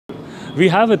We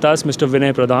have with us Mr.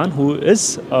 Vinay Pradhan, who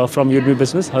is from Udemy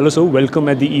Business. Hello, sir. Welcome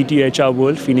at the ETHR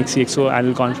World Phoenix CXO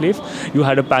Annual Conclave. You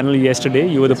had a panel yesterday.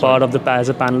 You were the part of the as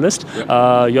a panelist.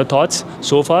 Your thoughts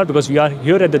so far, because we are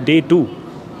here at the day 2.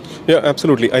 Yeah,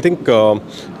 absolutely. I think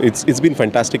it's been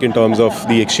fantastic in terms of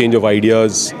the exchange of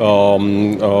ideas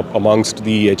amongst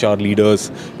the HR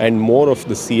leaders and more of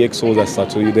the CXOs as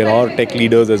such. So there are tech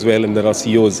leaders as well, and there are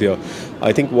CEOs here.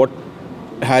 I think what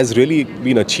has really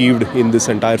been achieved in this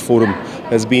entire forum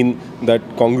has been that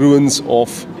congruence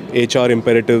of HR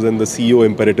imperatives and the CEO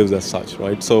imperatives as such,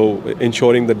 right? So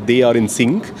ensuring that they are in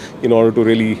sync in order to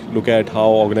really look at how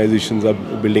organizations are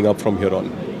building up from here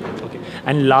on.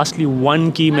 And lastly,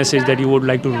 one key message that you would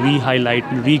like to re-highlight,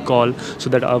 recall, so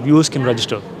that our viewers can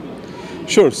register.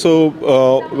 Sure. So,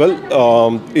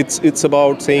 it's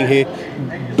about saying, hey,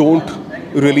 don't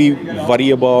really worry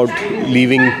about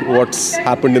leaving what's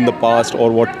happened in the past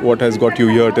or what has got you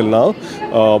here till now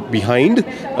behind.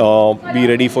 Be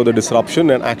ready for the disruption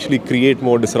and actually create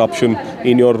more disruption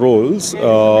in your roles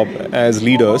as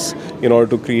leaders in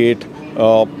order to create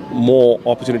more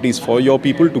opportunities for your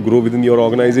people to grow within your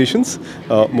organizations,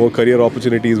 more career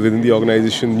opportunities within the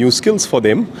organization, new skills for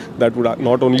them that would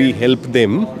not only help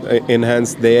them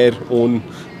enhance their own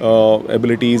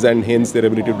abilities and hence their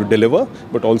ability to deliver,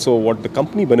 but also what the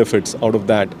company benefits out of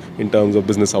that in terms of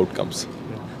business outcomes.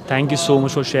 Thank you so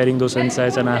much for sharing those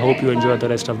insights, and I hope you enjoy the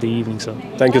rest of the evening, sir.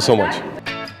 Thank you so much.